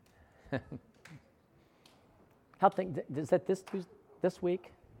Is that this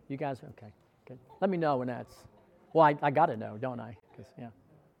week? You guys, okay, good. Let me know when that's, well, I got to know, don't I? 'Cause, yeah.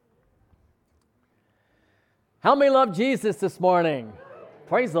 How many love Jesus this morning?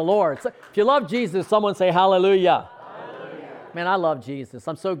 Praise the Lord. So, if you love Jesus, someone say hallelujah. Hallelujah. Man, I love Jesus.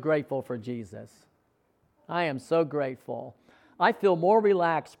 I'm so grateful for Jesus. I am so grateful. I feel more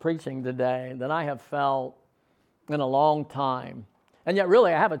relaxed preaching today than I have felt in a long time. And yet,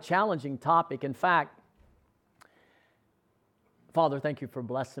 really, I have a challenging topic. In fact, Father, thank you for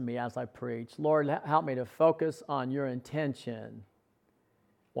blessing me as I preach. Lord, help me to focus on your intention,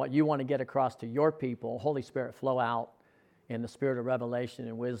 what you want to get across to your people. Holy Spirit, flow out in the spirit of revelation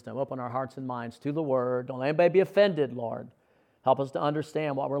and wisdom. Open our hearts and minds to the word. Don't let anybody be offended, Lord. Help us to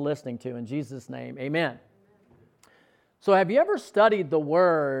understand what we're listening to. In Jesus' name, amen. So have you ever studied the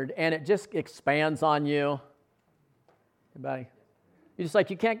word and it just expands on you? Anybody? You just like,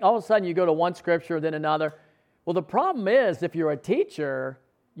 you can't, all of a sudden you go to one scripture, then another. Well, the problem is, if you're a teacher,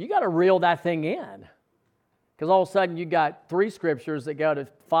 you got to reel that thing in. Because all of a sudden you got 3 scriptures that go to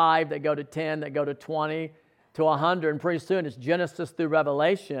 5, that go to 10, that go to 20, to 100, and pretty soon it's Genesis through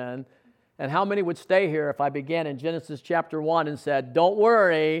Revelation. And how many would stay here if I began in Genesis chapter 1 and said, don't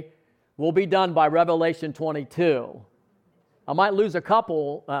worry, we'll be done by Revelation 22. I might lose a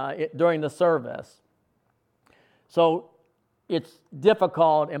couple during the service. So it's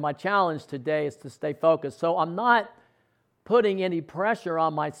difficult, and my challenge today is to stay focused. So I'm not putting any pressure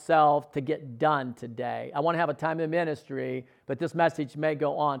on myself to get done today. I want to have a time in ministry, but this message may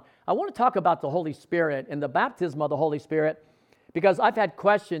go on. I want to talk about the Holy Spirit and the baptism of the Holy Spirit, because I've had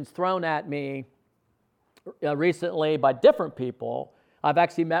questions thrown at me recently by different people. I've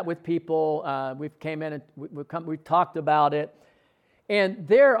actually met with people. We've came in and we've talked about it. And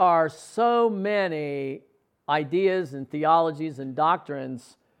there are so many ideas and theologies and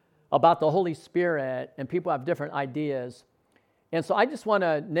doctrines about the Holy Spirit, and people have different ideas. And so I just want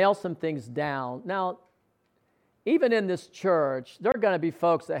to nail some things down. Now, even in this church, there are going to be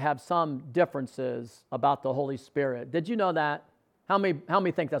folks that have some differences about the Holy Spirit. Did you know that? How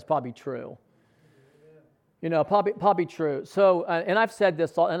many think that's probably true? You know, probably true. So, and I've said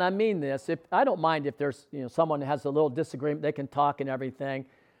this, and I mean this. If I don't mind if there's someone that has a little disagreement, they can talk and everything.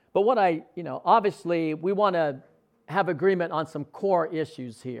 But what obviously, we want to have agreement on some core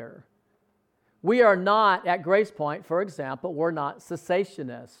issues here. We are not, at Grace Point, for example, we're not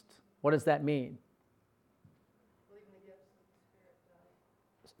cessationists. What does that mean?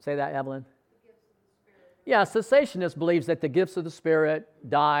 Say that, Evelyn. Yeah, cessationist believes that the gifts of the Spirit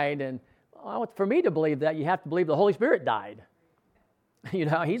died, and for me to believe that, you have to believe the Holy Spirit died.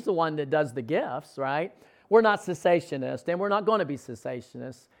 He's the one that does the gifts, right? We're not cessationists, and we're not going to be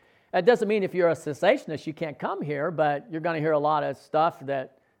cessationists. That doesn't mean if you're a cessationist, you can't come here, but you're going to hear a lot of stuff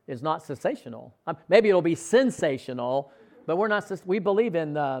that is not cessational. Maybe it'll be sensational, but we're not. We believe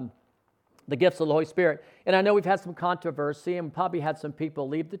in the gifts of the Holy Spirit. And I know we've had some controversy and probably had some people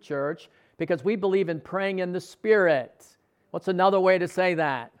leave the church because we believe in praying in the Spirit. What's another way to say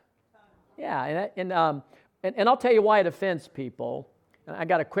that? Yeah, and I'll tell you why it offends people. I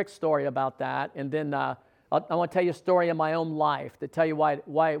got a quick story about that, and then I want to tell you a story in my own life to tell you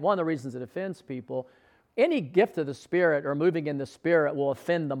why one of the reasons it offends people. Any gift of the Spirit or moving in the Spirit will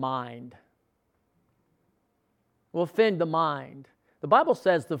offend the mind. Will offend the mind. The Bible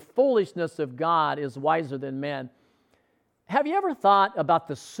says the foolishness of God is wiser than men. Have you ever thought about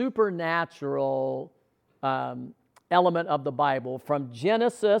the supernatural element of the Bible from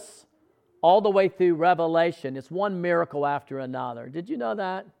Genesis all the way through Revelation? It's one miracle after another. Did you know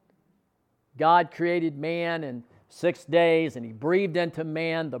that? God created man in 6 days, and he breathed into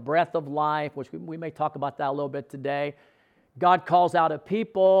man the breath of life, which we may talk about that a little bit today. God calls out a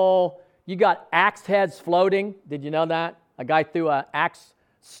people. You got axe heads floating. Did you know that? A guy threw an axe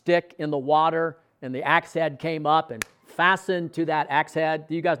stick in the water, and the axe head came up and fastened to that axe head.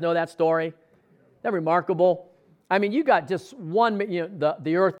 Do you guys know that story? Isn't that remarkable? I mean, you got just one,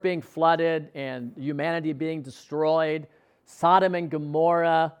 the earth being flooded and humanity being destroyed, Sodom and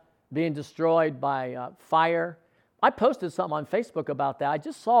Gomorrah being destroyed by fire. I posted something on Facebook about that. I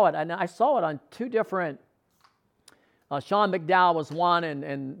just saw it, and I saw it on 2 different. Sean McDowell was one,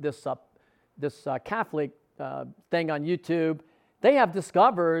 and this Catholic thing on YouTube. They have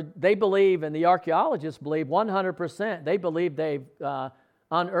discovered, they believe, and the archaeologists believe 100%, they believe they've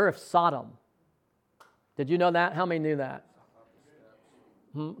unearthed Sodom. Did you know that? How many knew that?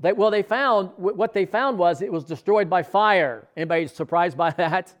 What they found was it was destroyed by fire. Anybody surprised by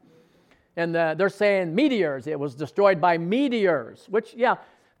that? And they're saying meteors. It was destroyed by meteors, which, yeah,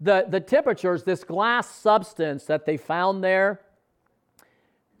 the temperatures, this glass substance that they found there,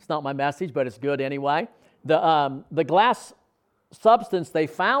 it's not my message, but it's good anyway. The glass substance they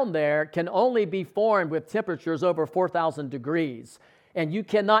found there can only be formed with temperatures over 4,000 degrees. And you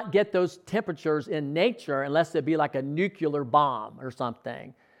cannot get those temperatures in nature unless it be like a nuclear bomb or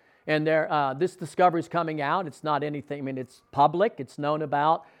something. And this discovery is coming out. It's not anything, I mean, it's public. It's known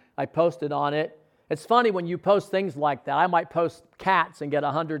about. I posted on it. It's funny when you post things like that. I might post cats and get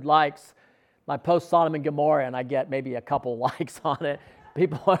 100 likes. I post Sodom and Gomorrah and I get maybe a couple likes on it.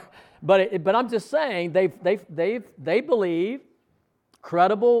 But I'm just saying they believe,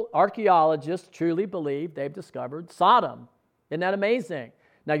 credible archaeologists truly believe they've discovered Sodom. Isn't that amazing?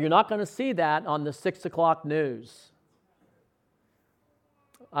 Now, you're not going to see that on the 6 o'clock news.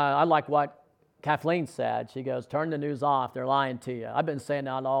 I like what Kathleen said. She goes, turn the news off. They're lying to you. I've been saying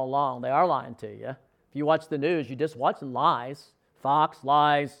that all along. They are lying to you. If you watch the news, you're just watching lies. Fox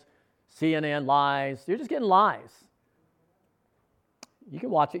lies, CNN lies. You're just getting lies. You can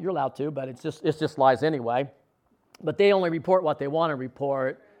watch it. You're allowed to, but it's just lies anyway. But they only report what they want to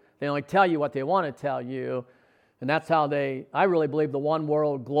report. They only tell you what they want to tell you. And that's how I really believe the one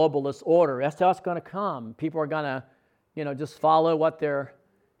world globalist order, that's how it's going to come. People are going to, just follow what they're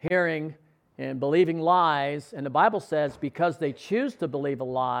hearing and believing lies. And the Bible says because they choose to believe a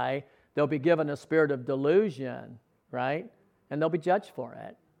lie, they'll be given a spirit of delusion, right? And they'll be judged for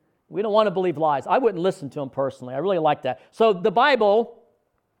it. We don't want to believe lies. I wouldn't listen to them personally. I really like that. So the Bible,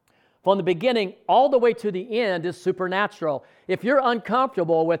 from the beginning all the way to the end, is supernatural. If you're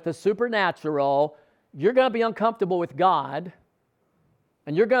uncomfortable with the supernatural, you're going to be uncomfortable with God,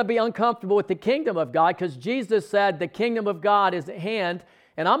 and you're going to be uncomfortable with the kingdom of God, because Jesus said the kingdom of God is at hand.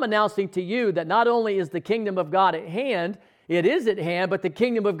 And I'm announcing to you that not only is the kingdom of God at hand, it is at hand, but the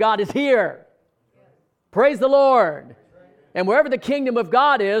kingdom of God is here. Praise the Lord. And wherever the kingdom of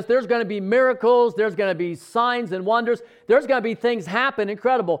God is, there's going to be miracles, there's going to be signs and wonders, there's going to be things happen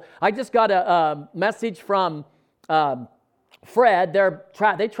incredible. I just got a message from Fred.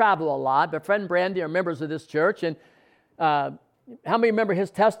 They travel a lot, but Fred and Brandy are members of this church. And how many remember his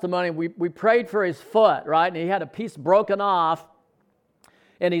testimony? We prayed for his foot, right? And he had a piece broken off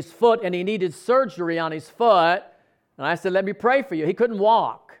in his foot, and he needed surgery on his foot. And I said, let me pray for you. He couldn't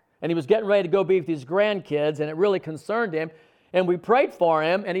walk, and he was getting ready to go be with his grandkids, and it really concerned him. And we prayed for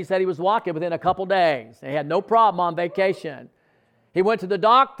him, and he said he was walking within a couple days. He had no problem on vacation. He went to the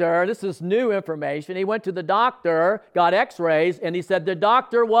doctor. This is new information. He went to the doctor, got x-rays, and he said the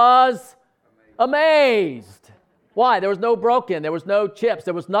doctor was amazed. Why? There was no broken. There was no chips.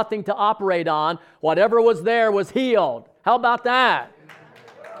 There was nothing to operate on. Whatever was there was healed. How about that?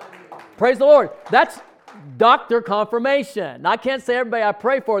 Praise the Lord. That's doctor confirmation. Now, I can't say everybody I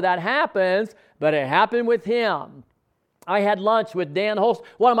pray for that happens, but it happened with him. I had lunch with Dan Holst.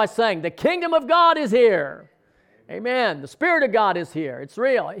 What am I saying? The kingdom of God is here. Amen. The Spirit of God is here. It's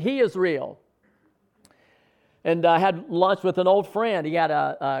real. He is real. And I had lunch with an old friend. He had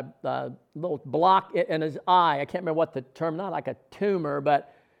a little block in his eye. I can't remember what the term, not like a tumor,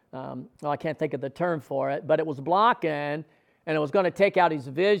 but I can't think of the term for it. But it was blocking, and it was going to take out his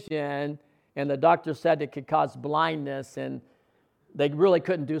vision. And the doctor said it could cause blindness, and they really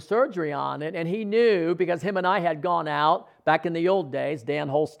couldn't do surgery on it. And he knew, because him and I had gone out back in the old days, Dan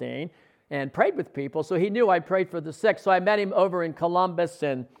Holstein, and prayed with people. So he knew I prayed for the sick. So I met him over in Columbus,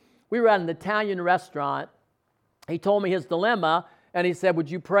 and we were at an Italian restaurant. He told me his dilemma, and he said,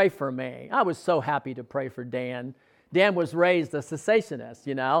 would you pray for me? I was so happy to pray for Dan. Dan was raised a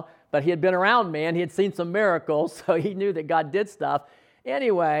cessationist, but he had been around me, and he had seen some miracles, so he knew that God did stuff.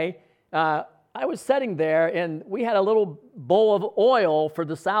 Anyway, I was sitting there, and we had a little bowl of oil for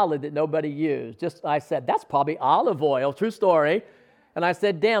the salad that nobody used. I said, that's probably olive oil, true story. And I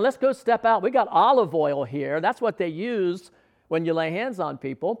said, Dan, let's go step out. We got olive oil here. That's what they use when you lay hands on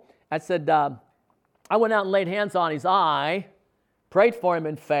people. I said, I went out and laid hands on his eye, prayed for him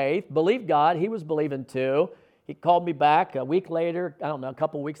in faith, believed God. He was believing too. He called me back a week later, I don't know, a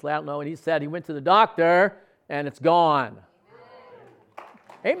couple of weeks later, I don't know, and he said he went to the doctor, and it's gone.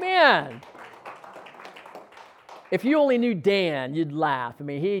 Amen. If you only knew Dan, you'd laugh. I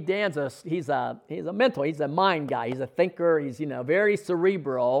mean, he's a mental, he's a mind guy, he's a thinker, he's very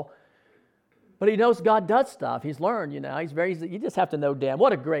cerebral, but he knows God does stuff. He's learned, you just have to know Dan.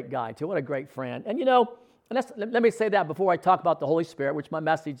 What a great guy too. What a great friend. And let me say that before I talk about the Holy Spirit, which my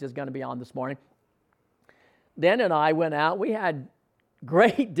message is going to be on this morning. Dan and I went out. We had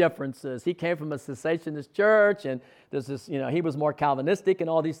great differences. He came from a cessationist church, and he was more Calvinistic and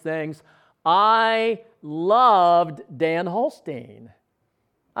all these things. I loved Dan Holstein.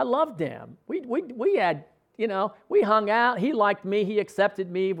 I loved him. We had, we hung out. He liked me. He accepted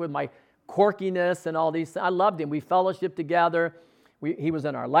me with my quirkiness and all these. I loved him. We fellowshiped together. He was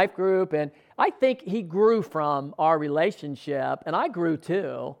in our life group, and I think he grew from our relationship, and I grew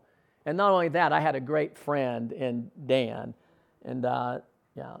too. And not only that, I had a great friend in Dan. And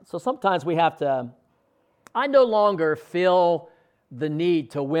so sometimes we have to, I no longer feel the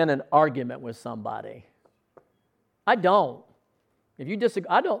need to win an argument with somebody. I don't. If you disagree,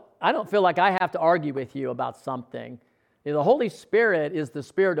 I don't feel like I have to argue with you about something. You know, the Holy Spirit is the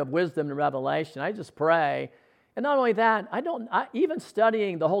spirit of wisdom and revelation. I just pray. And not only that, even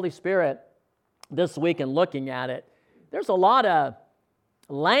studying the Holy Spirit this week and looking at it, there's a lot of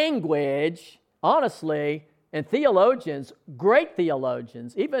language, honestly, and theologians, great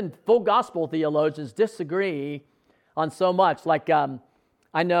theologians, even full gospel theologians disagree on so much. Like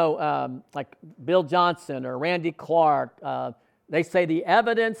I know like Bill Johnson or Randy Clark, they say the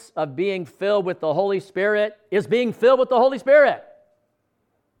evidence of being filled with the Holy Spirit is being filled with the Holy Spirit.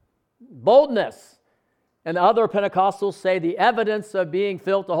 Boldness. And the other Pentecostals say the evidence of being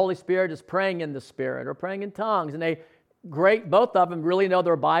filled with the Holy Spirit is praying in the Spirit or praying in tongues. And both of them really know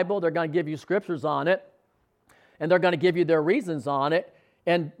their Bible. They're going to give you scriptures on it. And they're going to give you their reasons on it.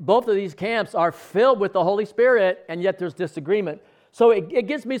 And both of these camps are filled with the Holy Spirit, and yet there's disagreement. So it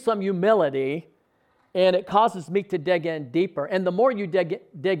gives me some humility, and it causes me to dig in deeper. And the more you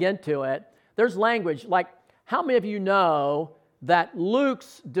dig into it, there's language. Like, how many of you know that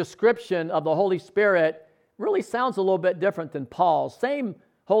Luke's description of the Holy Spirit really sounds a little bit different than Paul's? Same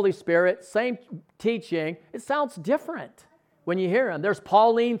Holy Spirit, same teaching. It sounds different when you hear him. There's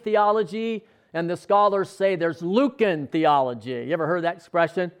Pauline theology, and the scholars say there's Lucan theology. You ever heard that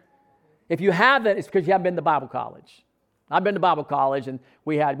expression? If you haven't, it's because you haven't been to Bible college. I've been to Bible college, and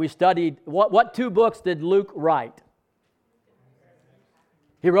we studied, what two books did Luke write?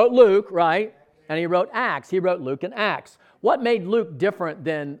 He wrote Luke, right? And he wrote Acts. He wrote Luke and Acts. What made Luke different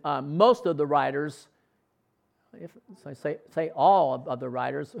than most of the writers? If I say all of the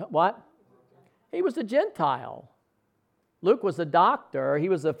writers, what? He was a Gentile. Luke was a doctor. He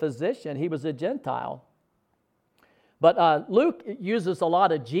was a physician. He was a Gentile. But Luke uses a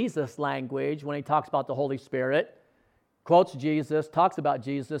lot of Jesus language when he talks about the Holy Spirit, quotes Jesus, talks about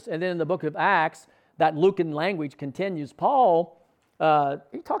Jesus. And then in the book of Acts, that Lucan language continues. Paul,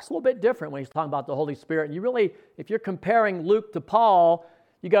 he talks a little bit different when he's talking about the Holy Spirit. And you really, if you're comparing Luke to Paul,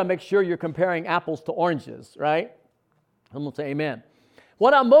 you got to make sure you're comparing apples to oranges, right? I'm going to say amen.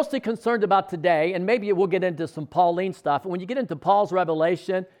 What I'm mostly concerned about today, and maybe we'll get into some Pauline stuff, and when you get into Paul's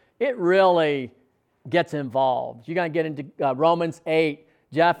revelation, it really gets involved. You're going to get into Romans 8.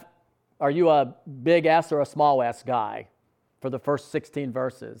 Jeff, are you a big S or a small S guy for the first 16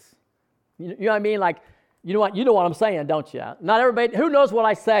 verses? You know what I mean? Like, you know what I'm saying, don't you? Not everybody, who knows what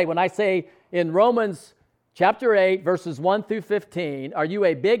I say when I say in Romans chapter 8, verses 1 through 15, are you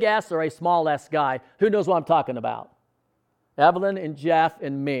a big S or a small S guy? Who knows what I'm talking about? Evelyn and Jeff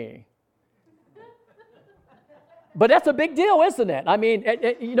and me. But that's a big deal, isn't it? I mean,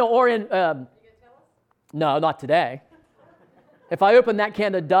 or in... no, not today. If I open that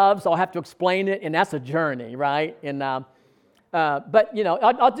can of doves, I'll have to explain it, and that's a journey, right? And but,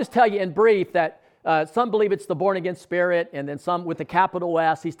 I'll just tell you in brief that some believe it's the born-again spirit, and then some with the capital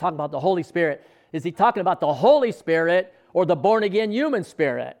S, he's talking about the Holy Spirit. Is he talking about the Holy Spirit or the born-again human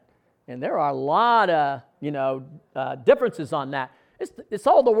spirit? And there are a lot of, differences on that. It's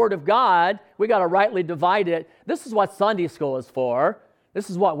all the Word of God. We got to rightly divide it. This is what Sunday school is for. This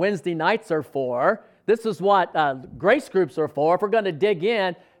is what Wednesday nights are for. This is what grace groups are for. If we're going to dig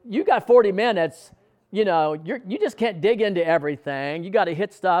in, you got 40 minutes. You just can't dig into everything. You got to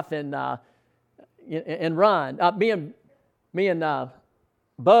hit stuff and run. Me and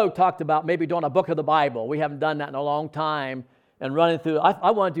Bo talked about maybe doing a book of the Bible. We haven't done that in a long time. And running through, I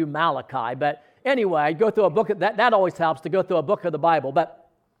want to do Malachi. But anyway, go through a book. That always helps to go through a book of the Bible. But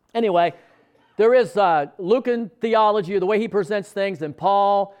anyway, there is Lucan theology, the way he presents things, and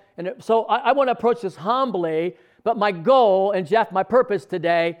Paul. And so I want to approach this humbly. But my goal, and Jeff, my purpose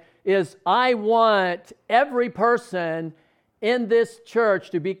today is I want every person in this church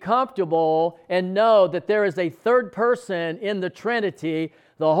to be comfortable and know that there is a third person in the Trinity,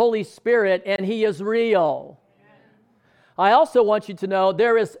 the Holy Spirit, and He is real. I also want you to know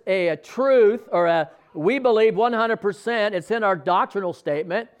there is a truth, we believe 100%, it's in our doctrinal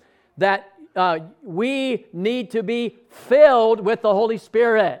statement, that we need to be filled with the Holy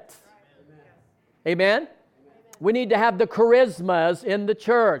Spirit. Amen? We need to have the charismas in the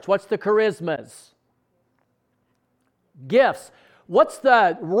church. What's the charismas? Gifts. What's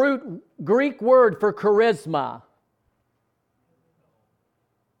the root Greek word for charisma?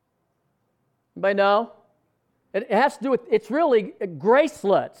 Anybody know? It has to do with, it's really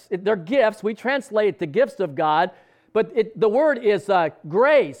gracelets. They're gifts. We translate the gifts of God, but the word is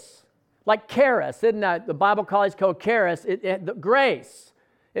grace, like charis. Isn't that the Bible college code charis? Grace.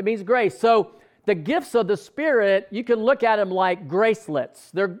 It means grace. So the gifts of the Spirit, you can look at them like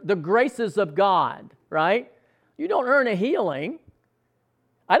gracelets. They're the graces of God, right? You don't earn a healing.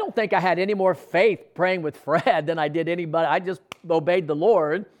 I don't think I had any more faith praying with Fred than I did anybody. I just obeyed the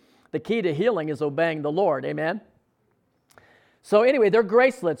Lord. The key to healing is obeying the Lord. Amen? So anyway, they're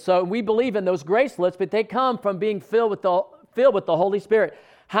gracelets. So we believe in those gracelets, but they come from being filled with the Holy Spirit.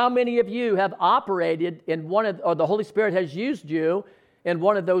 How many of you have operated in or the Holy Spirit has used you in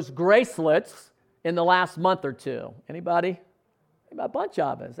one of those gracelets in the last month or two? Anybody? A bunch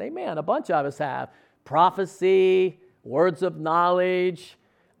of us. Amen. A bunch of us have. Prophecy, words of knowledge.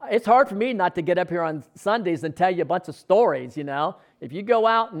 It's hard for me not to get up here on Sundays and tell you a bunch of stories, you know. If you go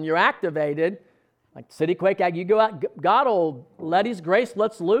out and you're activated, like City Quake, you go out, God will let His grace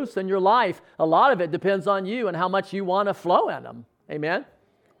lets loose in your life. A lot of it depends on you and how much you want to flow in them. Amen?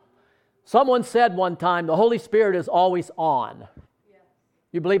 Someone said one time, the Holy Spirit is always on. Yeah.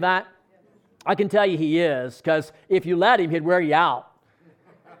 You believe that? Yeah. I can tell you He is, because if you let Him, He'd wear you out.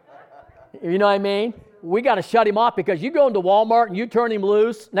 You know what I mean? We got to shut Him off, because you go into Walmart and you turn Him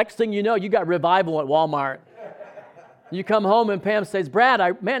loose, next thing you know, you got revival at Walmart. You come home and Pam says,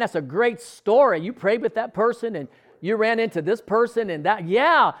 Brad, man, that's a great story. You prayed with that person and you ran into this person and that.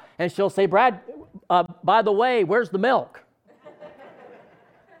 Yeah. And she'll say, Brad, by the way, where's the milk?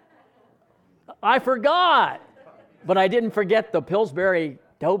 I forgot. But I didn't forget the Pillsbury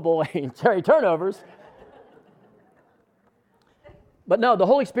Doughboy and cherry turnovers. But no, the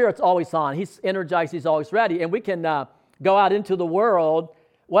Holy Spirit's always on. He's energized. He's always ready. And we can go out into the world.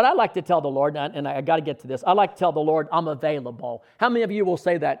 What I like to tell the Lord, and I got to get to this, I like to tell the Lord, I'm available. How many of you will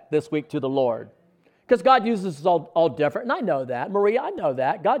say that this week to the Lord? Because God uses us all different, and I know that. Maria, I know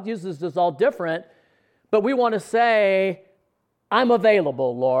that. God uses us all different, but we want to say, I'm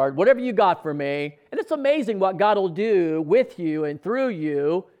available, Lord, whatever you got for me. And it's amazing what God will do with you and through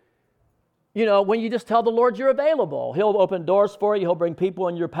you, you know, when you just tell the Lord you're available. He'll open doors for you. He'll bring people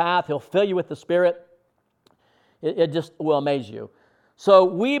in your path. He'll fill you with the Spirit. It just will amaze you. So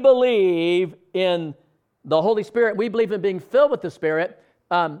we believe in the Holy Spirit. We believe in being filled with the Spirit.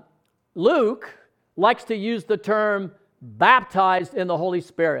 Luke likes to use the term baptized in the Holy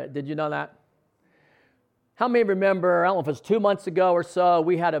Spirit. Did you know that? How many remember, I don't know if it was 2 months ago or so,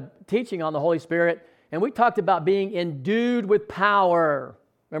 we had a teaching on the Holy Spirit, and we talked about being endued with power.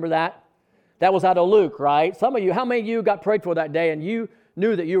 Remember that? That was out of Luke, right? Some of you, how many of you got prayed for that day and you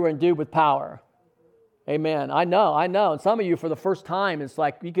knew that you were endued with power? Amen. I know. And some of you, for the first time, it's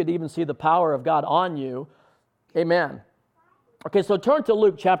like you could even see the power of God on you. Amen. Okay, so turn to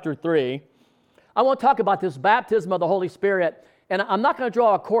Luke chapter 3. I want to talk about this baptism of the Holy Spirit, and I'm not going to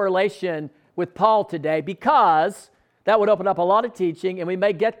draw a correlation with Paul today because that would open up a lot of teaching, and we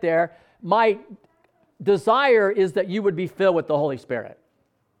may get there. My desire is that you would be filled with the Holy Spirit.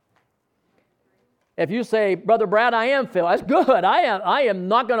 If you say, Brother Brad, I am filled, that's good. I am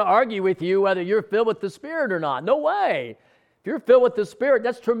not going to argue with you whether you're filled with the Spirit or not. No way. If you're filled with the Spirit,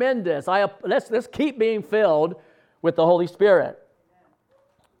 that's tremendous. Let's keep being filled with the Holy Spirit.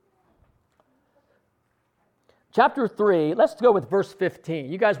 Chapter 3, let's go with verse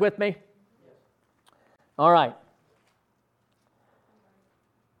 15. You guys with me? All right.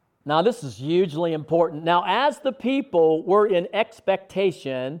 Now, this is hugely important. Now, as the people were in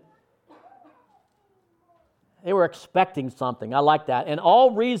expectation, they were expecting something. I like that. And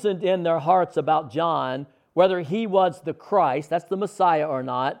all reasoned in their hearts about John, whether he was the Christ, that's the Messiah or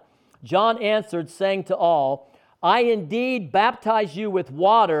not. John answered, saying to all, I indeed baptize you with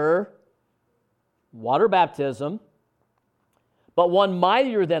water baptism, but one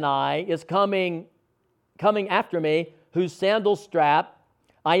mightier than I is coming after me, whose sandal strap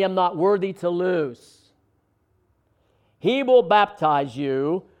I am not worthy to loose. He will baptize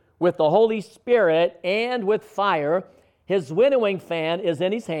you with the Holy Spirit and with fire. His winnowing fan is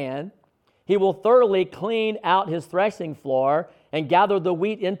in his hand. He will thoroughly clean out his threshing floor and gather the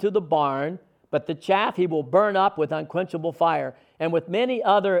wheat into the barn, but the chaff he will burn up with unquenchable fire. And with many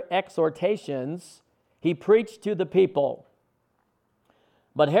other exhortations, he preached to the people.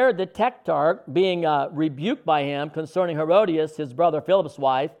 But Herod the Tetrarch, being rebuked by him concerning Herodias, his brother Philip's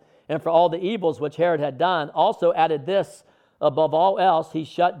wife, and for all the evils which Herod had done, also added this, above all else, he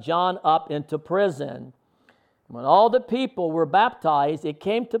shut John up into prison. When all the people were baptized, it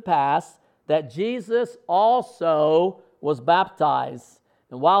came to pass that Jesus also was baptized.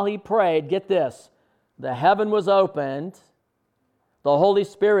 And while he prayed, get this, the heaven was opened, the Holy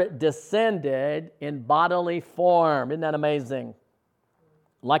Spirit descended in bodily form. Isn't that amazing?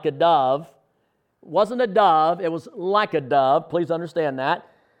 Like a dove. wasn't a dove, it was like a dove, please understand that.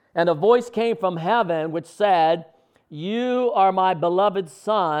 And a voice came from heaven which said, "You are my beloved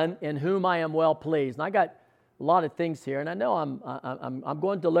Son, in whom I am well pleased." And I got a lot of things here, and I know I'm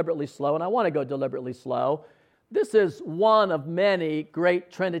going deliberately slow, and I want to go deliberately slow. This is one of many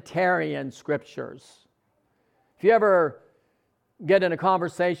great Trinitarian scriptures. If you ever get in a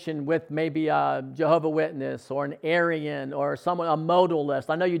conversation with maybe a Jehovah's Witness or an Arian or someone, a modalist,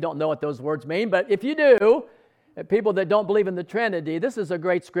 I know you don't know what those words mean, but if you do, people that don't believe in the Trinity, this is a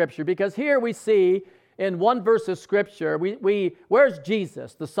great scripture, because here we see in one verse of scripture, where's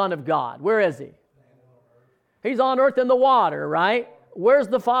Jesus, the Son of God? Where is he? He's on earth in the water, right? Where's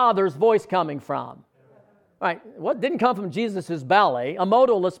the Father's voice coming from? Right? What didn't come from Jesus' belly? A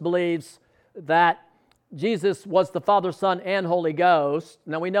modalist believes that Jesus was the Father, Son, and Holy Ghost.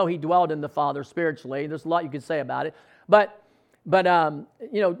 Now we know he dwelled in the Father spiritually. There's a lot you could say about it, but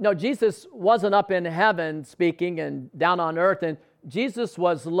no, Jesus wasn't up in heaven speaking and down on earth, and Jesus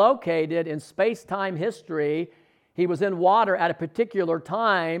was located in space-time history. He was in water at a particular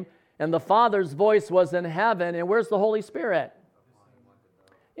time, and the Father's voice was in heaven. And where's the Holy Spirit?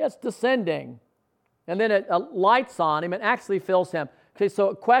 Yeah, it's descending. And then it lights on him and actually fills him. Okay, so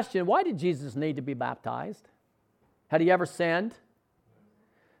a question, why did Jesus need to be baptized? Had he ever sinned?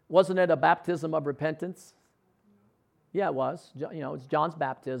 Wasn't it a baptism of repentance? Yeah, it was. It's John's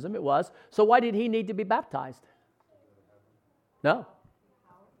baptism. It was. So why did he need to be baptized? No.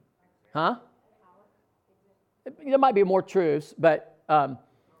 Huh? There might be more truths, but an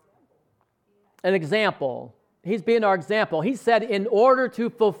example. He's being our example. He said, in order to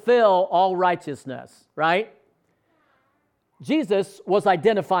fulfill all righteousness, right? Jesus was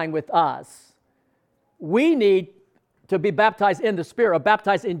identifying with us. We need to be baptized in the Spirit, or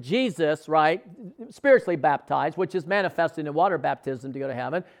baptized in Jesus, right? Spiritually baptized, which is manifested in water baptism to go to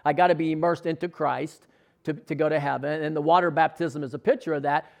heaven. I got to be immersed into Christ to go to heaven, and the water baptism is a picture of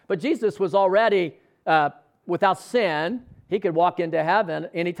that. But Jesus was already without sin. He could walk into heaven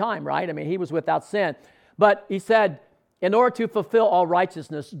anytime, right? I mean, he was without sin. But he said, in order to fulfill all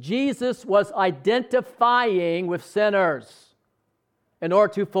righteousness, Jesus was identifying with sinners in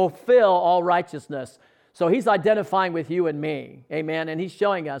order to fulfill all righteousness. So he's identifying with you and me, amen? And he's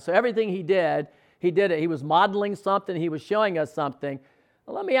showing us. So everything he did it. He was modeling something. He was showing us something.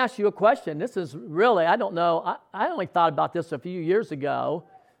 Well, let me ask you a question. This is really, I don't know, I only thought about this a few years ago.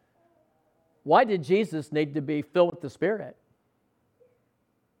 Why did Jesus need to be filled with the Spirit?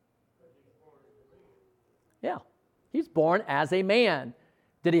 Yeah, he's born as a man.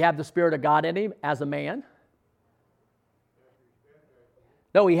 Did he have the Spirit of God in him as a man?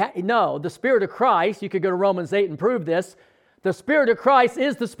 No, the Spirit of Christ, you could go to Romans 8 and prove this. The Spirit of Christ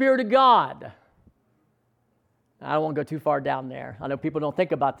is the Spirit of God. I don't want to go too far down there. I know people don't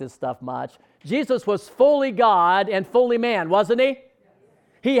think about this stuff much. Jesus was fully God and fully man, wasn't he?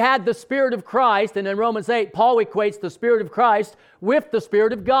 He had the Spirit of Christ, and in Romans 8, Paul equates the Spirit of Christ with the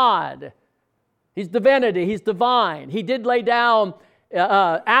Spirit of God. He's divinity, he's divine. He did lay down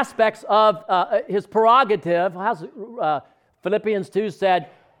aspects of his prerogative. Philippians 2 said,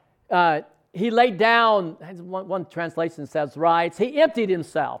 he laid down, one translation says, writes, he emptied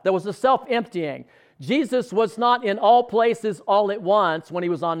himself. There was a self-emptying. Jesus was not in all places all at once when he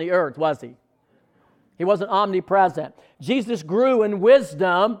was on the earth, was he? He wasn't omnipresent. Jesus grew in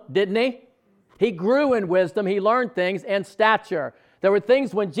wisdom, didn't he? He grew in wisdom. He learned things and stature. There were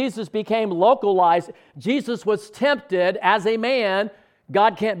things when Jesus became localized. Jesus was tempted as a man.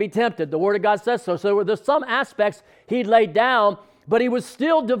 God can't be tempted. The Word of God says so. So there's some aspects he laid down, but he was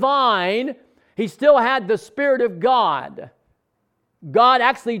still divine. He still had the Spirit of God. God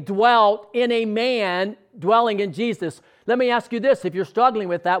actually dwelt in a man dwelling in Jesus. Let me ask you this, if you're struggling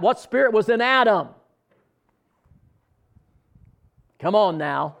with that, what spirit was in Adam? Come on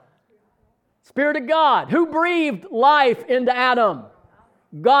now. Spirit of God. Who breathed life into Adam?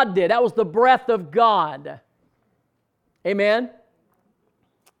 God did. That was the breath of God. Amen?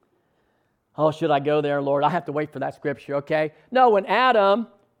 Oh, should I go there, Lord? I have to wait for that scripture, okay? No, when Adam,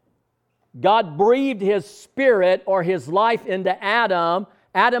 God breathed his spirit or his life into Adam,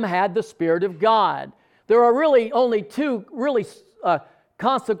 Adam had the Spirit of God. There are really only two really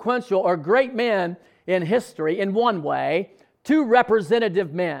consequential or great men in history in one way, two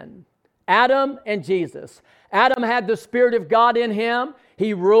representative men, Adam and Jesus. Adam had the Spirit of God in him.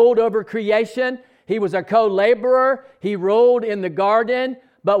 He ruled over creation. He was a co-laborer. He ruled in the garden.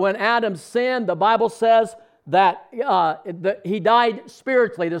 But when Adam sinned, the Bible says that he died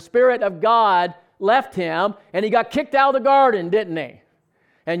spiritually. The Spirit of God left him, and he got kicked out of the garden, didn't he?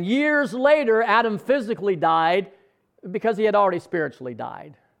 And years later, Adam physically died because he had already spiritually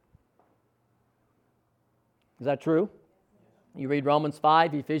died. Is that true? You read Romans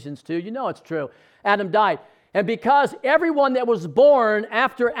 5, Ephesians 2, you know it's true. Adam died. And because everyone that was born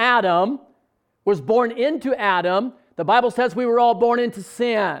after Adam was born into Adam, the Bible says we were all born into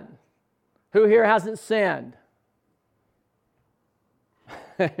sin. Who here hasn't sinned?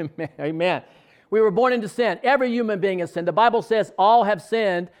 Amen. We were born into sin. Every human being has sinned. The Bible says all have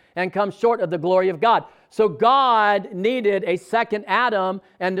sinned and come short of the glory of God. So God needed a second Adam,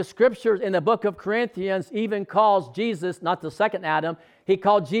 and the scriptures in the book of Corinthians even calls Jesus, not the second Adam, he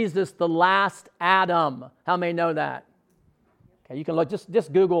called Jesus the last Adam. How many know that? Okay, you can look,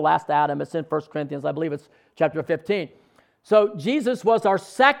 just Google last Adam. It's in 1 Corinthians, I believe it's chapter 15. So Jesus was our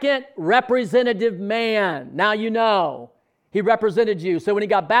second representative man. Now you know. He represented you. So when he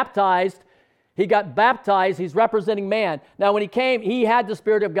got baptized, he's representing man. Now when he came, he had the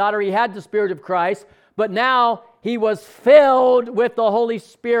Spirit of God, or he had the Spirit of Christ, but now he was filled with the Holy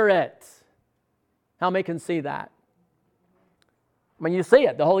Spirit. How many can see that? When you see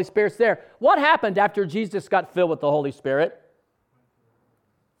it, the Holy Spirit's there. What happened after Jesus got filled with the Holy Spirit?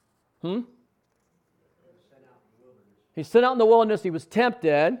 He sent out in the wilderness. He was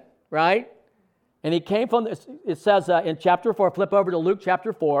tempted, right? And he came from, it says in chapter 4, flip over to Luke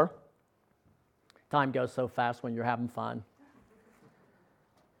chapter 4. Time goes so fast when you're having fun.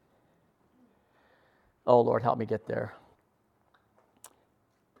 Oh, Lord, help me get there.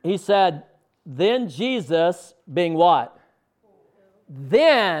 He said, then Jesus, being what?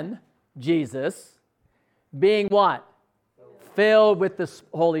 Then Jesus, being what? Filled with the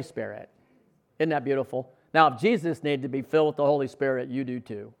Holy Spirit. Isn't that beautiful? Now, if Jesus needed to be filled with the Holy Spirit, you do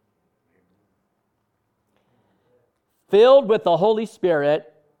too. Filled with the Holy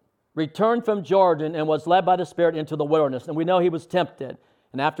Spirit, returned from Jordan and was led by the Spirit into the wilderness. And we know he was tempted.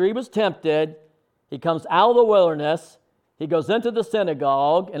 And after he was tempted, he comes out of the wilderness. He goes into the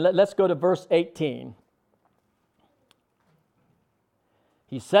synagogue. And let's go to verse 18.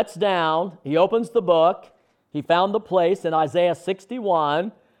 He sits down. He opens the book. He found the place in Isaiah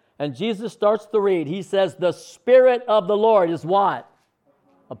 61. And Jesus starts to read. He says, the Spirit of the Lord is what?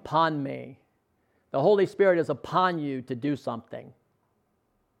 Upon me. The Holy Spirit is upon you to do something.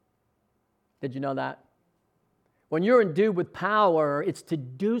 Did you know that? When you're endued with power, it's to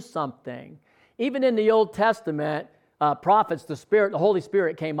do something. Even in the Old Testament, prophets, the Holy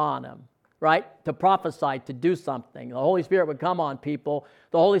Spirit came on them, right? To prophesy, to do something. The Holy Spirit would come on people.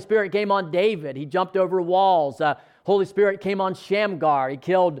 The Holy Spirit came on David. He jumped over walls. Holy Spirit came on Shamgar. He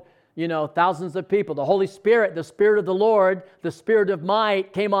killed, thousands of people. The Holy Spirit, the Spirit of the Lord, the Spirit of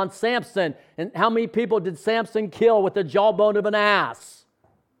might came on Samson. And how many people did Samson kill with the jawbone of an ass?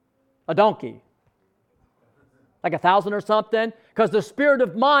 A donkey. Like 1,000 or something? Because the Spirit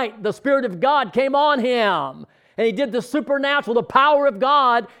of might, the Spirit of God came on him. And he did the supernatural. The power of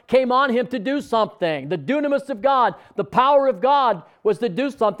God came on him to do something. The dunamis of God, the power of God was to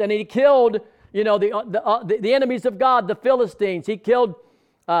do something. And he killed, the enemies of God, the Philistines. He killed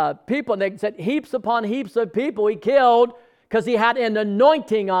people. And they said heaps upon heaps of people he killed because he had an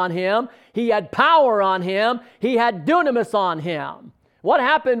anointing on him. He had power on him. He had dunamis on him. What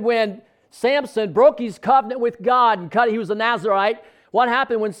happened when Samson broke his covenant with God and he was a Nazarite? What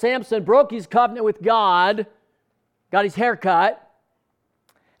happened when Samson broke his covenant with God, got his hair cut,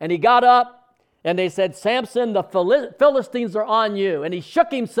 and he got up and they said, Samson, the Philistines are on you. And he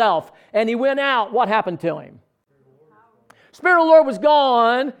shook himself and he went out. What happened to him? Spirit of the Lord was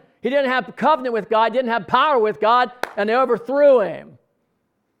gone. He didn't have a covenant with God, didn't have power with God, and they overthrew him.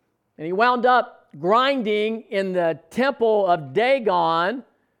 And he wound up grinding in the temple of Dagon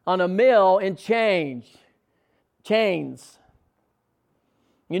on a mill in chains.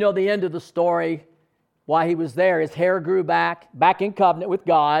 You know the end of the story, why he was there. His hair grew back in covenant with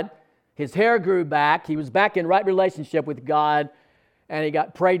God. His hair grew back. He was back in right relationship with God, and he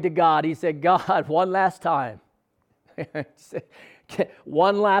prayed to God. He said, God, one last time.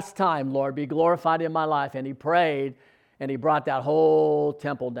 One last time, Lord, be glorified in my life. And he prayed, and he brought that whole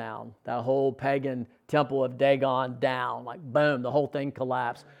temple down, that whole pagan temple of Dagon down. Like, boom, the whole thing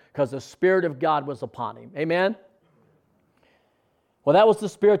collapsed because the Spirit of God was upon him. Amen? Well, that was the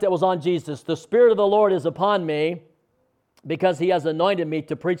Spirit that was on Jesus. The Spirit of the Lord is upon me because he has anointed me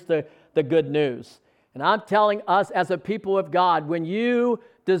to preach the good news. And I'm telling us as a people of God, when you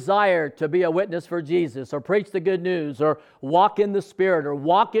desire to be a witness for Jesus or preach the good news or walk in the Spirit or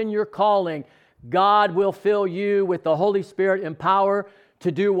walk in your calling, God will fill you with the Holy Spirit and power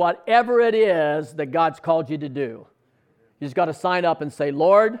to do whatever it is that God's called you to do. You just got to sign up and say,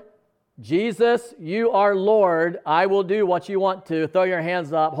 Lord, Jesus, you are Lord. I will do what you want to. Throw your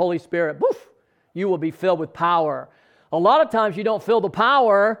hands up. Holy Spirit, poof, you will be filled with power. A lot of times you don't feel the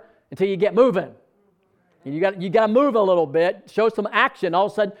power until you get moving. And you got to move a little bit, show some action. All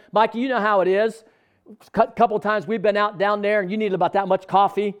of a sudden, Mikey, you know how it is. A couple of times we've been out down there, and you need about that much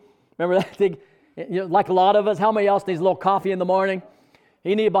coffee. Remember that thing? Like a lot of us, how many else needs a little coffee in the morning?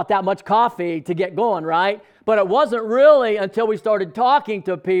 You need about that much coffee to get going, right? But it wasn't really until we started talking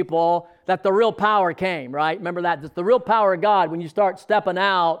to people that the real power came, right? Remember that? It's the real power of God when you start stepping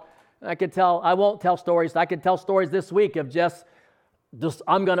out. I won't tell stories. I could tell stories this week of just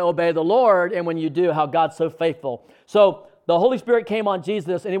I'm going to obey the Lord, and when you do, how God's so faithful. So the Holy Spirit came on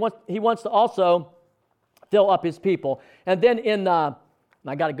Jesus, and he wants to also fill up his people. And then and I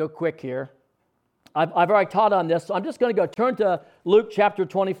got to go quick here. I've already taught on this, so I'm just going to go turn to Luke chapter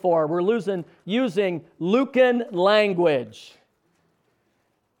 24. We're using Lucan language.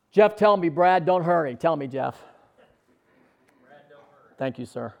 Jeff, tell me, Brad, don't hurry. Tell me, Jeff. Brad, don't hurry. Thank you,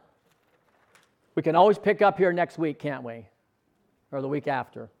 sir. We can always pick up here next week, can't we? Or the week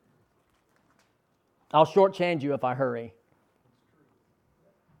after. I'll shortchange you if I hurry.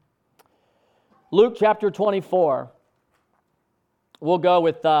 Luke chapter 24. We'll go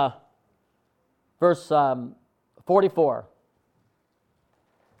with verse 44.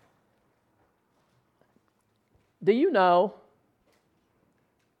 Do you know,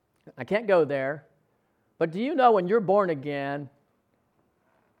 I can't go there, but do you know when you're born again,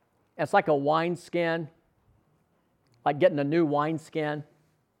 it's like a wineskin? Like getting a new wineskin.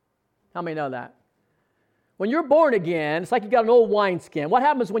 How many know that? When you're born again, it's like you got an old wineskin. What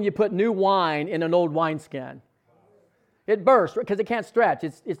happens when you put new wine in an old wineskin? It bursts because it can't stretch.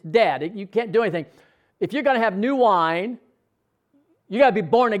 It's dead. You can't do anything. If you're going to have new wine, you got to be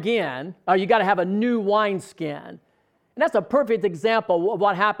born again, or you got to have a new wineskin. And that's a perfect example of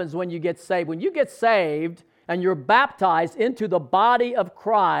what happens when you get saved. When you get saved and you're baptized into the body of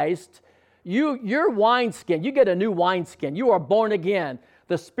Christ, your wineskin, you get a new wineskin. You are born again.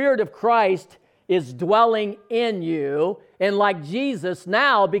 The Spirit of Christ is dwelling in you. And like Jesus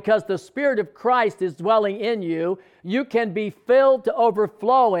now, because the Spirit of Christ is dwelling in you, you can be filled to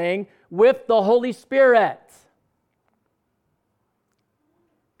overflowing with the Holy Spirit.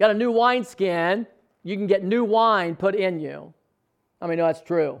 Got a new wineskin, you can get new wine put in you. I mean, no, that's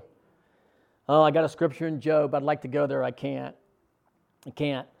true. Oh, I got a scripture in Job. I'd like to go there. I can't.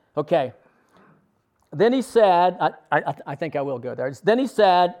 Okay. Then he said, I think I will go there. Then he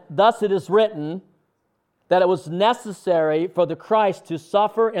said, thus it is written that it was necessary for the Christ to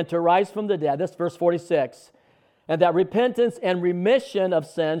suffer and to rise from the dead. That's verse 46. And that repentance and remission of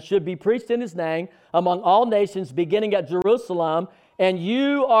sins should be preached in his name among all nations, beginning at Jerusalem. And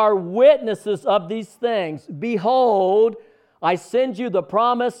you are witnesses of these things. Behold, I send you the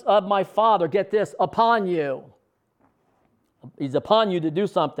promise of my Father. Get this, upon you. He's upon you to do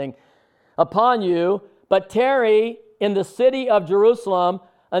something. Upon you, but tarry in the city of Jerusalem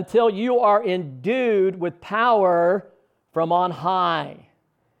until you are endued with power from on high.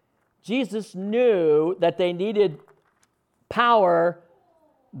 Jesus knew that they needed power,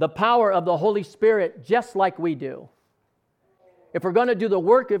 the power of the Holy Spirit, just like we do. If we're going to do the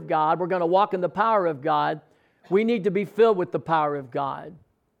work of God, we're going to walk in the power of God, we need to be filled with the power of God.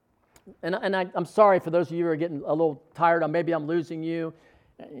 And I'm sorry for those of you who are getting a little tired, or maybe I'm losing you.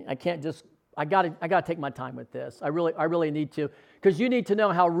 I got to take my time with this. I really need to, because you need to know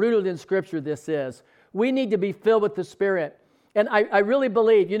how rooted in Scripture this is. We need to be filled with the Spirit. And I really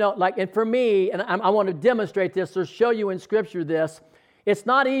believe, and for me, and I want to demonstrate this or show you in Scripture this, it's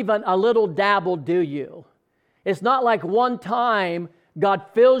not even a little dabble do you. It's not like one time God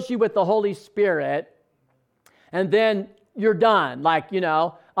fills you with the Holy Spirit and then you're done.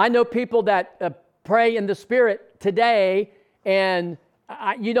 I know people that pray in the Spirit today, and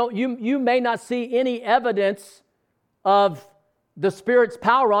you may not see any evidence of the Spirit's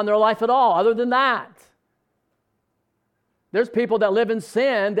power on their life at all, other than that. There's people that live in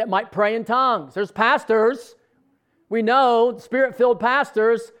sin that might pray in tongues. There's pastors, we know, Spirit-filled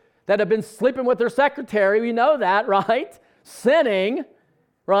pastors that have been sleeping with their secretary. We know that, right? Sinning,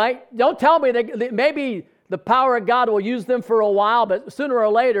 right? Don't tell me that maybe the power of God will use them for a while, but sooner or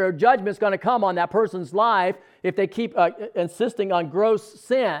later, judgment's going to come on that person's life if they keep insisting on gross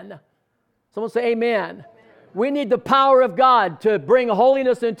sin. Someone say amen. Amen. We need the power of God to bring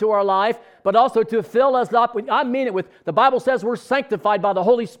holiness into our life, but also to fill us up. I mean it with, the Bible says we're sanctified by the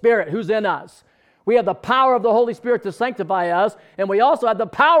Holy Spirit who's in us. We have the power of the Holy Spirit to sanctify us, and we also have the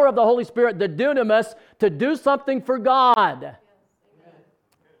power of the Holy Spirit, the dunamis, to do something for God.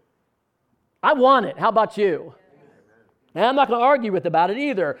 I want it. How about you? And I'm not going to argue about it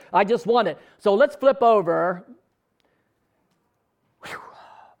either. I just want it. So let's flip over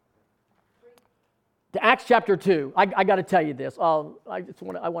to Acts chapter 2. I got to tell you this. I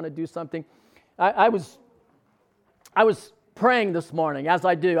want to do something. I was I was praying this morning, as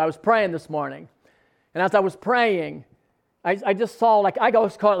I do. I was praying this morning. And as I was praying, I just saw, like, I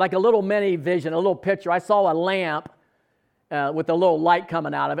always call it like a little mini vision, a little picture. I saw a lamp with a little light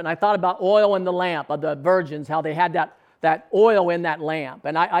coming out of it. And I thought about oil in the lamp of the virgins, how they had that oil in that lamp.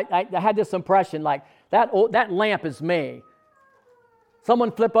 And I had this impression, like, that lamp is me.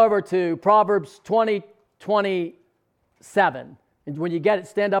 Someone flip over to Proverbs 20:27. And when you get it,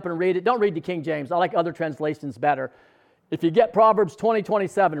 stand up and read it. Don't read the King James. I like other translations better. If you get Proverbs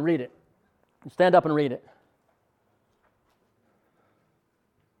 20:27, read it. Stand up and read it.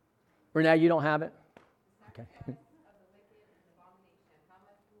 Renee, you don't have it? Okay.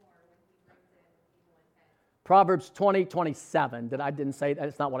 Proverbs 20:27. I didn't say that.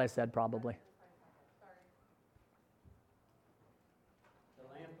 It's not what I said, probably. The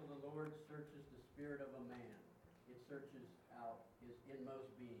lamp of the Lord searches the spirit of a man. It searches out his inmost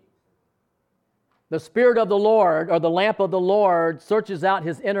being. The Spirit of the Lord, or the lamp of the Lord, searches out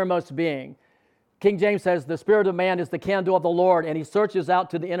his innermost being. King James says, the spirit of man is the candle of the Lord, and he searches out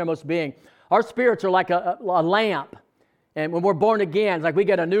to the innermost being. Our spirits are like a lamp. And when we're born again, it's like we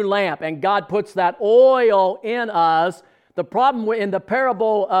get a new lamp, and God puts that oil in us. The problem in the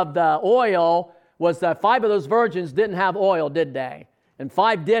parable of the oil was that 5 of those virgins didn't have oil, did they? And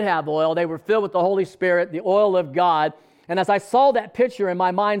 5 did have oil. They were filled with the Holy Spirit, the oil of God. And as I saw that picture in my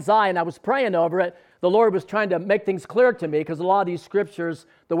mind's eye and I was praying over it, the Lord was trying to make things clear to me, because a lot of these scriptures,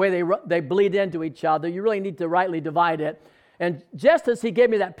 the way they bleed into each other, you really need to rightly divide it. And just as he gave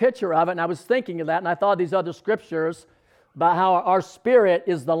me that picture of it, and I was thinking of that, and I thought of these other scriptures about how our spirit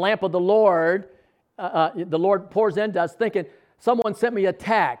is the lamp of the Lord pours into us, thinking, someone sent me a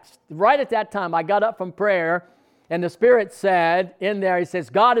text. Right at that time, I got up from prayer, and the Spirit said in there, he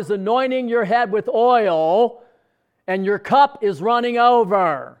says, God is anointing your head with oil, and your cup is running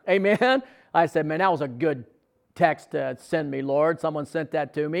over. Amen? I said, man, that was a good text to send me, Lord. Someone sent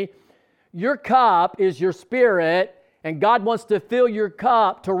that to me. Your cup is your spirit, and God wants to fill your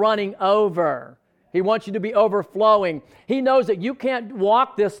cup to running over. He wants you to be overflowing. He knows that you can't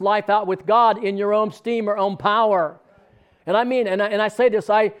walk this life out with God in your own steam or own power. And I mean, and I say this,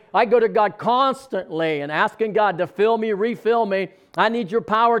 I go to God constantly and asking God to fill me, refill me. I need your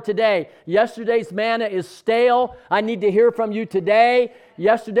power today. Yesterday's manna is stale. I need to hear from you today.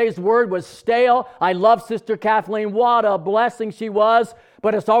 Yesterday's word was stale. I love Sister Kathleen. What a blessing she was.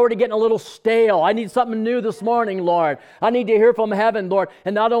 But it's already getting a little stale. I need something new this morning, Lord. I need to hear from heaven, Lord.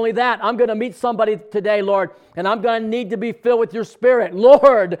 And not only that, I'm going to meet somebody today, Lord, and I'm going to need to be filled with your Spirit.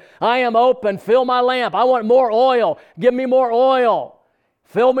 Lord, I am open. Fill my lamp. I want more oil. Give me more oil.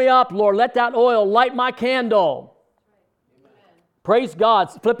 Fill me up, Lord. Let that oil light my candle. Amen. Praise God.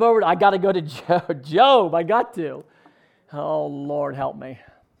 Flip over. I got to go to Job. I got to. Oh, Lord, help me.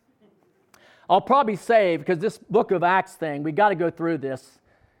 I'll probably save, because this book of Acts thing, we got to go through this.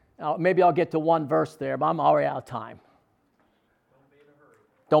 Maybe I'll get to one verse there, but I'm already out of time.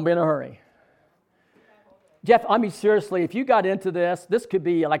 Don't be in a hurry. Jeff, I mean, seriously, if you got into this could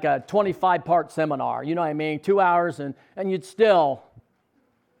be like a 25-part seminar. You know what I mean? 2 hours, and you'd still,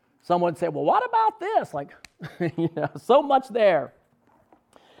 someone would say, well, what about this? Like, so much there.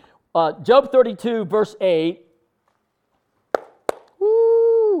 Job 32, verse 8.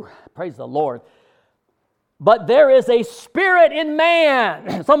 Woo! Praise the Lord. But there is a spirit in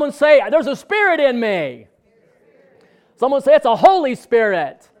man. Someone say, there's a spirit in me. Someone say, it's a Holy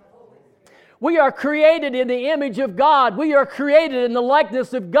Spirit. We are created in the image of God. We are created in the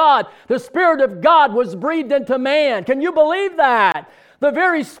likeness of God. The Spirit of God was breathed into man. Can you believe that? The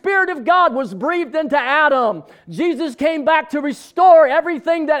very Spirit of God was breathed into Adam. Jesus came back to restore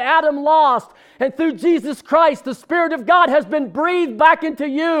everything that Adam lost. And through Jesus Christ, the Spirit of God has been breathed back into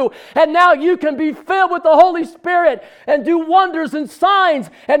you. And now you can be filled with the Holy Spirit and do wonders and signs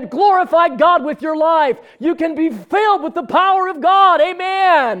and glorify God with your life. You can be filled with the power of God.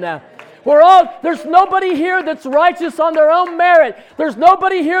 Amen. There's nobody here that's righteous on their own merit. There's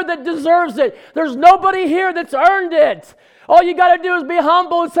nobody here that deserves it. There's nobody here that's earned it. All you got to do is be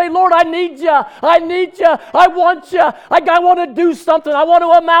humble and say, Lord, I need you. I need you. I want you. I want to do something. I want to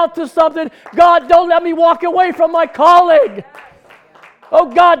amount to something. God, don't let me walk away from my calling.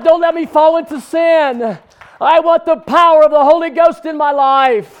 Oh, God, don't let me fall into sin. I want the power of the Holy Ghost in my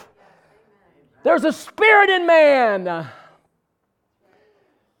life. There's a spirit in man.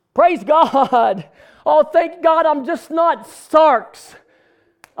 Praise God. Oh, thank God I'm just not sarks.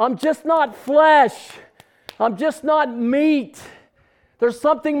 I'm just not flesh. I'm just not meat. There's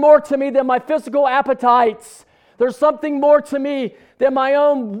something more to me than my physical appetites. There's something more to me than my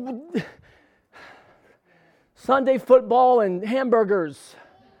own Sunday football and hamburgers.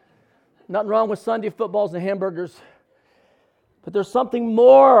 Nothing wrong with Sunday footballs and hamburgers. But there's something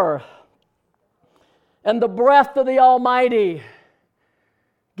more. And the breath of the Almighty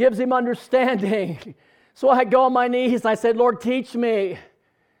gives him understanding. So I go on my knees and I said, Lord, teach me,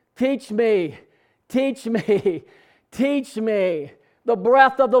 teach me, teach me, teach me. The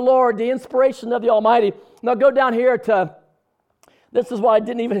breath of the Lord, the inspiration of the Almighty. Now go down here to, this is why I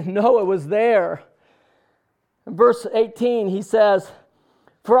didn't even know it was there. In verse 18, he says,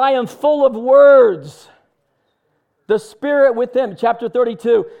 for I am full of words. The Spirit within, chapter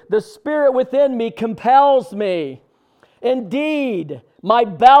 32, the Spirit within me compels me. Indeed, my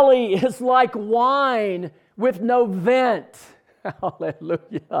belly is like wine with no vent.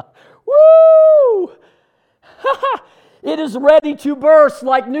 Hallelujah. Woo! It is ready to burst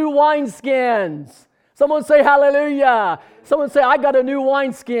like new wineskins. Someone say hallelujah. Someone say, I got a new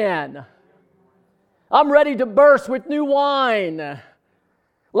wineskin. I'm ready to burst with new wine.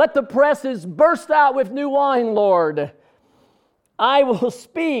 Let the presses burst out with new wine, Lord. I will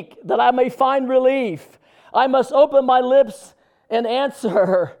speak that I may find relief. I must open my lips and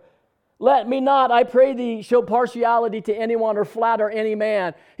answer. Let me not, I pray thee, show partiality to anyone or flatter any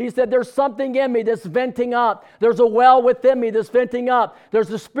man. He said, there's something in me that's venting up. There's a well within me that's venting up.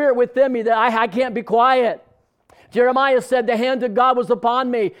 There's a spirit within me that I can't be quiet. Jeremiah said, the hand of God was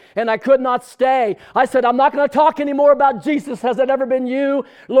upon me, and I could not stay. I said, I'm not going to talk anymore about Jesus. Has it ever been you?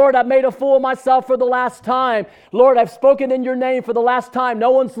 Lord, I've made a fool of myself for the last time. Lord, I've spoken in your name for the last time. No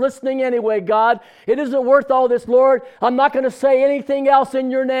one's listening anyway, God. It isn't worth all this, Lord. I'm not going to say anything else in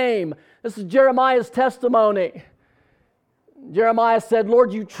your name. This is Jeremiah's testimony. Jeremiah said,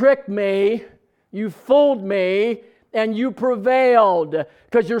 Lord, you tricked me, you fooled me, and you prevailed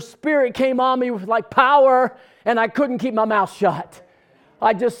because your spirit came on me with like power, and I couldn't keep my mouth shut.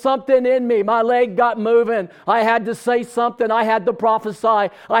 Something in me, my leg got moving. I had to say something. I had to prophesy.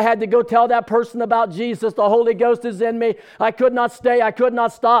 I had to go tell that person about Jesus. The Holy Ghost is in me. I could not stay. I could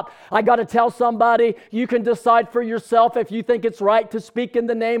not stop. I got to tell somebody. You can decide for yourself if you think it's right to speak in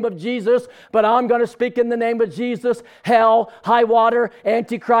the name of Jesus, but I'm going to speak in the name of Jesus. Hell, high water,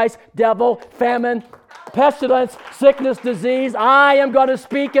 antichrist, devil, famine, pestilence, sickness, disease. I am going to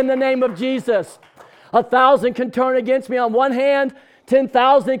speak in the name of Jesus. 1,000 can turn against me on one hand,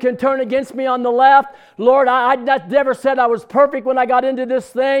 10,000 can turn against me on the left. Lord, I never said I was perfect when I got into this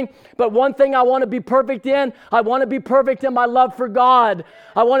thing, but one thing I want to be perfect in, I want to be perfect in my love for God.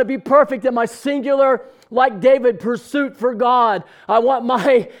 I want to be perfect in my singular, like David, pursuit for God. I want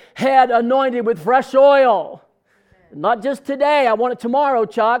my head anointed with fresh oil. Not just today, I want it tomorrow,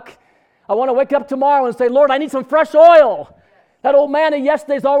 Chuck. I want to wake up tomorrow and say, Lord, I need some fresh oil. That old manna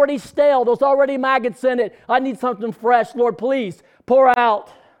yesterday's already stale. There's already maggots in it. I need something fresh. Lord, please pour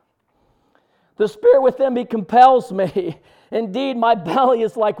out. The Spirit within me compels me. Indeed, my belly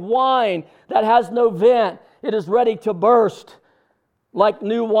is like wine that has no vent. It is ready to burst like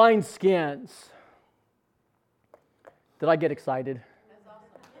new wineskins. Did I get excited?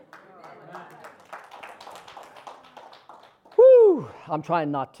 Woo! I'm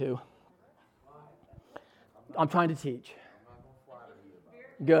trying not to. I'm trying to teach.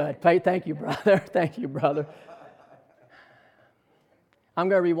 Good. Thank you, brother. Thank you, brother. I'm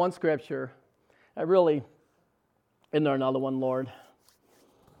going to read one scripture. Isn't there another one, Lord?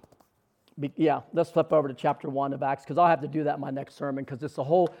 Let's flip over to chapter 1 of Acts, because I'll have to do that in my next sermon, because it's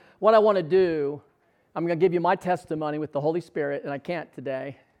what I want to do, I'm going to give you my testimony with the Holy Spirit, and I can't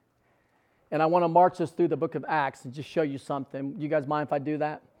today. And I want to march us through the book of Acts and just show you something. You guys mind if I do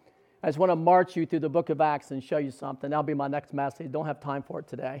that? I just want to march you through the book of Acts and show you something. That'll be my next message. Don't have time for it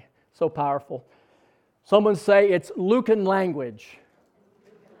today. So powerful. Someone say it's Lucan language.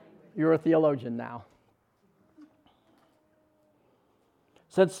 You're a theologian now.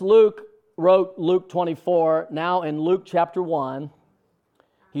 Since Luke wrote Luke 24, now in Luke chapter 1,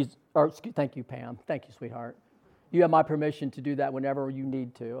 thank you, Pam. Thank you, sweetheart. You have my permission to do that whenever you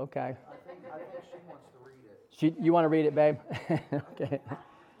need to, okay? I think she wants to read it. You want to read it, babe? Okay.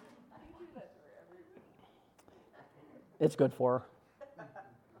 It's good for her.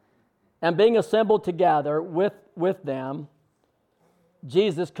 And being assembled together with them,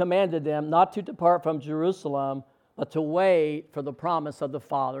 Jesus commanded them not to depart from Jerusalem, but to wait for the promise of the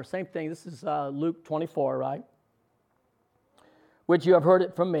Father. Same thing. This is Luke 24, right? Which you have heard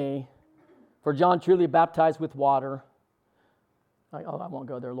it from me. For John truly baptized with water. I won't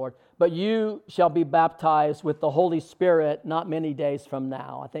go there, Lord. But you shall be baptized with the Holy Spirit not many days from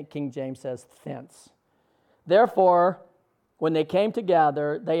now. I think King James says thence. Therefore, when they came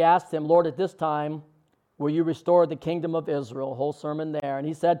together, they asked him, Lord, at this time, will you restore the kingdom of Israel? Whole sermon there. And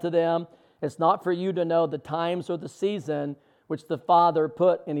he said to them, it's not for you to know the times or the season which the Father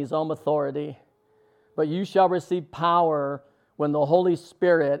put in his own authority, but you shall receive power when the Holy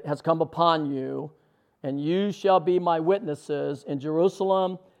Spirit has come upon you, and you shall be my witnesses in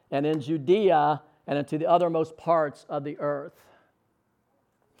Jerusalem and in Judea and into the uttermost parts of the earth.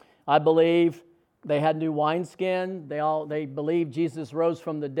 I believe they had new wineskin. They believed Jesus rose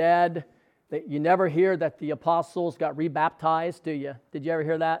from the dead. You never hear that the apostles got rebaptized, do you? Did you ever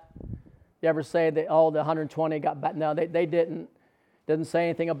hear that? You ever say that, the 120 got back? No, they didn't. Didn't say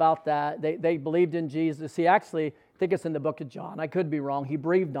anything about that. They believed in Jesus. See, actually, I think it's in the book of John. I could be wrong. He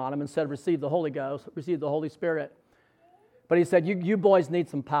breathed on them and said, receive the Holy Ghost, receive the Holy Spirit. But he said, you boys need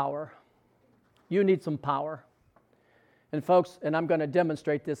some power. You need some power. And folks, and I'm going to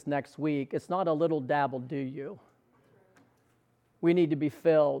demonstrate this next week, it's not a little dabble, do you? We need to be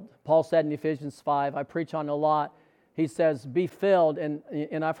filled. Paul said in Ephesians 5, I preach on it a lot. He says, be filled,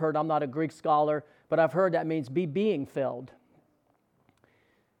 and I've heard, I'm not a Greek scholar, but I've heard that means be being filled.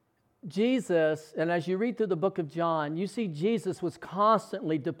 Jesus, and as you read through the book of John, you see Jesus was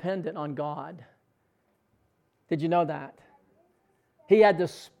constantly dependent on God. Did you know that? He had the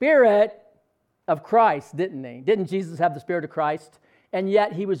Spirit of Christ, didn't he? Didn't Jesus have the Spirit of Christ? And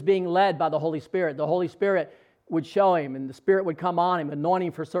yet he was being led by the Holy Spirit. The Holy Spirit would show him, and the Spirit would come on him, anointing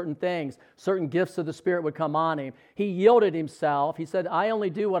him for certain things. Certain gifts of the Spirit would come on him. He yielded himself. He said, I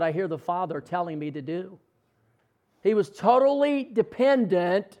only do what I hear the Father telling me to do. He was totally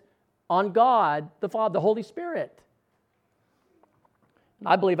dependent on God, the Father, the Holy Spirit. And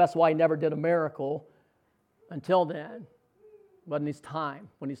I believe that's why he never did a miracle until then. When his time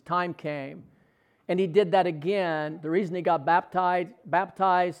came. And he did that again. The reason he got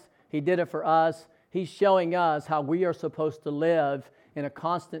baptized, he did it for us. He's showing us how we are supposed to live in a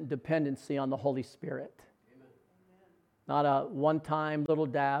constant dependency on the Holy Spirit. Amen. Not a one-time little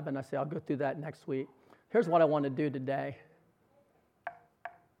dab, and I say, I'll go through that next week. Here's what I want to do today.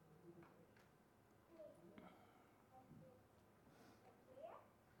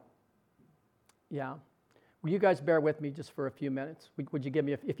 Yeah. Will you guys bear with me just for a few minutes? Would you give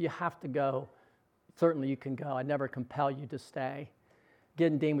me, if you have to go, certainly you can go. I never compel you to stay.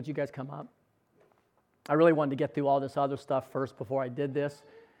 Gid and Dean, would you guys come up? I really wanted to get through all this other stuff first before I did this.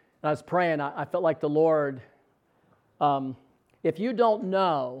 And I was praying, I felt like the Lord, if you don't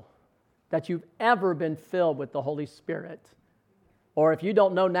know that you've ever been filled with the Holy Spirit, or if you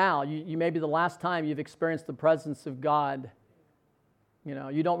don't know now, you may be the last time you've experienced the presence of God.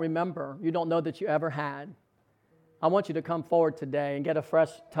 You don't remember. You don't know that you ever had. I want you to come forward today and get a fresh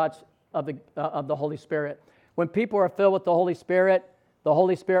touch of the Holy Spirit. When people are filled with the Holy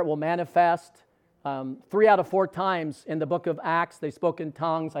Spirit will manifest. 3 out of 4 times in the book of Acts, they spoke in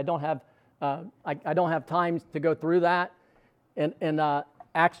tongues. I don't have time to go through that. In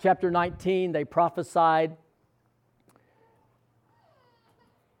Acts chapter 19, they prophesied.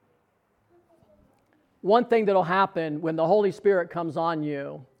 One thing that will happen when the Holy Spirit comes on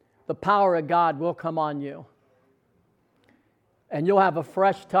you, the power of God will come on you. And you'll have a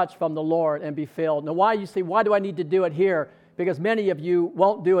fresh touch from the Lord and be filled. Now, why do I need to do it here? Because many of you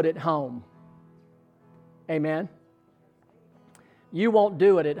won't do it at home. Amen? You won't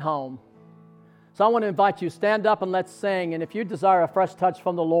do it at home. So I want to invite you, stand up and let's sing. And if you desire a fresh touch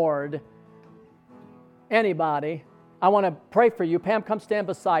from the Lord, anybody, I want to pray for you. Pam, come stand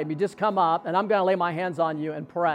beside me. Just come up, and I'm going to lay my hands on you and pray.